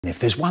If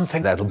there's one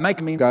thing that'll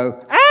make me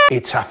go,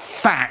 it's a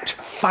fat,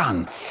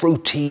 fun,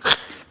 fruity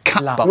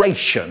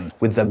collaboration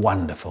with the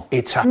wonderful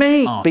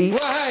ItsaMeRBY.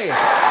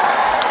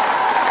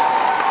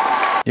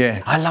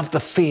 Yeah, I love the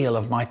feel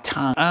of my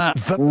tongue.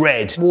 The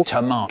red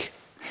watermark.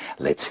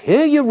 Let's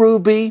hear you,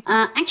 Ruby.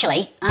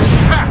 Actually,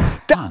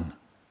 Done.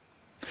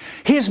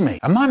 Here's me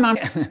and my mum.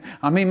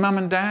 I mean, mum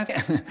and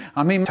dad.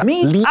 I mean,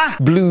 Emilia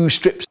Blue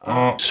strips.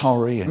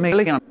 Sorry,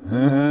 Emilia.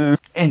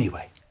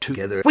 Anyway,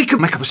 together we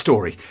could make up a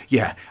story.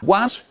 Yeah.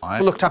 Once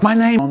I looked up my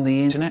name on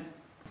the internet.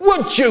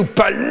 Would you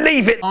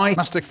believe it? I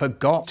must have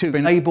forgot to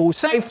enable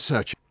safe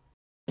search.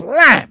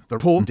 Blam! The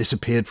report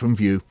disappeared from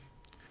view.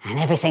 and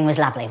everything was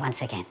lovely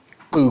once again.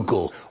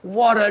 Google.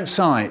 What a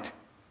sight.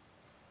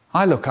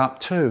 I look up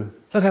too.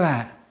 Look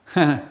at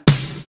that.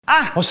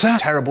 What's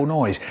that terrible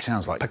noise? It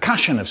sounds like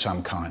percussion of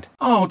some kind.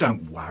 Oh,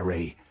 don't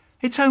worry.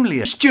 It's only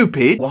a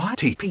stupid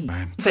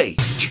TPV.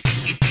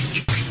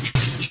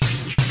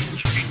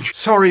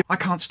 Sorry, I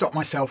can't stop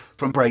myself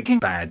from Breaking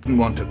Bad and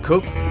want to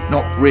cook.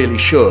 Not really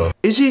sure.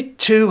 Is it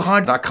too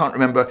hard? I can't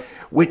remember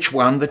which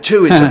one the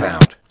two is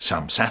about.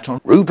 Some sat on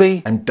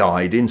Ruby and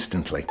died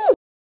instantly.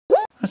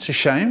 That's a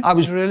shame. I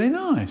was really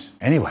nice.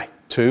 Anyway,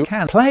 two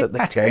can play at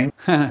that game.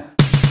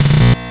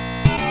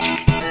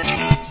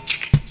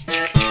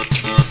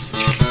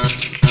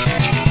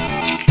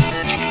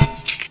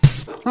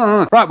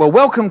 Right, well,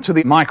 welcome to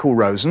the Michael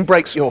Rosen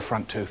Breaks Your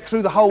Front Tooth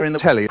through the hole in the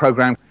telly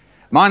programme.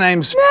 My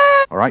name's...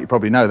 All right, you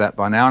probably know that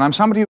by now, and I'm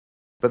somebody...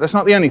 But that's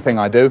not the only thing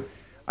I do.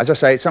 As I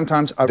say,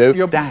 sometimes I do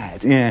your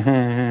dad.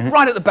 Yeah.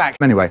 Right at the back.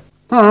 Anyway,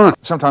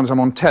 sometimes I'm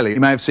on telly.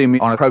 You may have seen me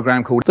on a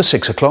programme called The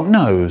 6 O'Clock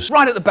Nose.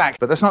 Right at the back.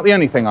 But that's not the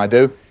only thing I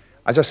do.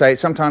 As I say,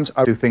 sometimes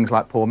I do things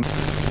like poor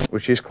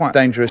which is quite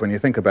dangerous when you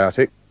think about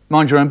it.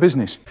 Mind your own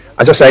business.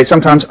 As I say,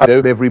 sometimes I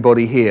do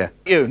everybody here.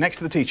 You, next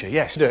to the teacher,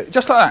 yes, do it.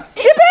 Just like that.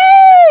 Yippee!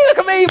 Look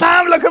at me,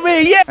 Mum, look at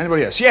me, yeah!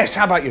 Anybody else? Yes,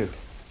 how about you?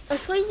 I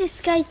was riding a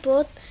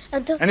skateboard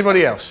and...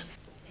 Anybody else?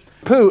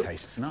 Pooh.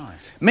 Tastes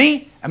nice.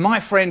 Me and my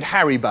friend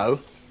Haribo,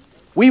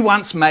 we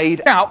once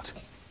made out,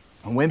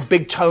 and when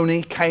Big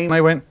Tony came,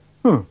 they went,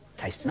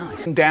 tastes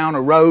nice. Down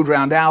a road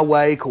round our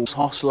way called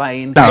Hoss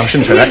Lane. No, I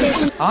shouldn't say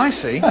that. I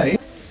see. Hey.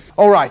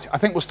 All right, I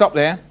think we'll stop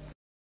there.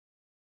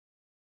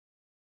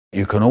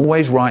 You can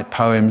always write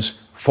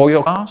poems for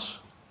your class,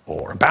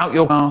 or about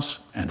your class,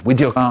 and with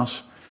your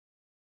class.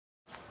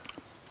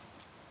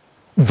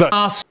 The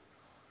class.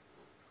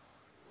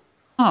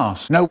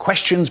 No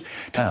questions,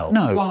 tell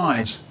no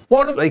lies.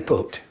 What have they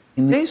put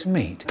in this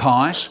meat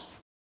pies?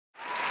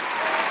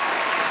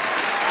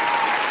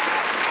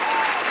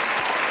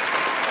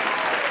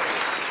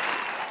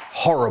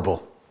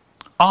 Horrible.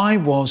 I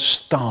was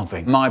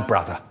starving. My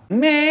brother.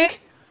 Mick,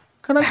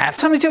 can I have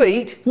something to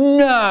eat?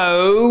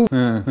 No.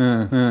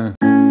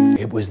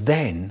 It was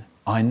then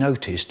I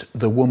noticed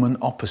the woman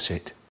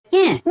opposite.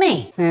 Yeah,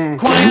 me.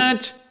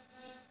 Quiet.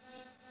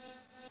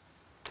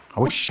 I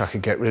wish I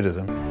could get rid of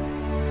them.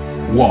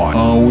 Why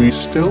are we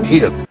still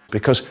here?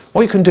 Because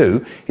what you can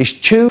do is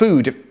chew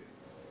food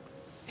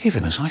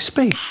even as I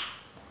speak.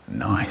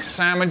 Nice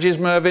sandwiches,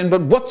 Mervyn,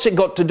 but what's it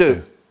got to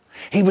do?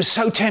 He was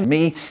so tempting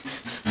me.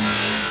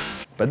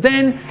 But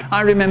then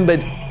I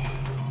remembered.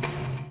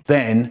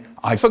 Then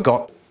I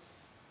forgot.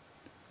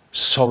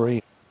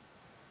 Sorry.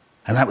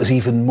 And that was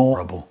even more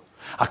horrible.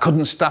 I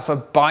couldn't stuff a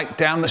bite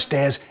down the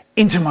stairs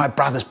into my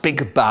brother's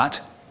big butt.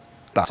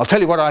 But I'll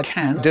tell you what I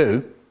can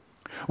do.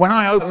 When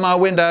I open my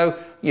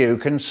window, you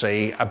can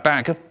see a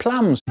bag of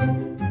plums.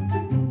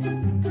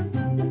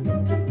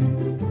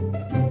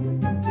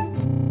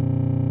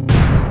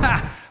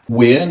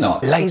 We're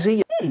not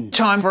lazy.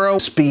 Time for a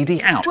speedy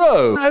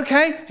outro.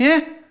 Okay,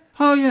 yeah?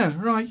 Oh, yeah,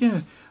 right,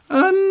 yeah.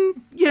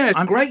 Yeah,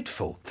 I'm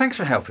grateful. Thanks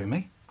for helping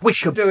me. We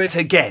should do it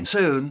again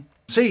soon.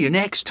 See you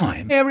next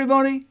time,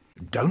 everybody.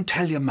 Don't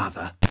tell your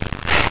mother.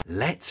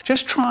 Let's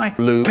just try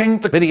looping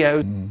the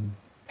video.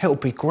 It'll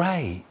be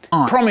great.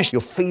 I promise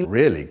you'll feel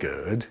really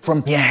good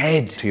from your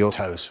head to your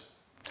toes.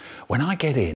 When I get in,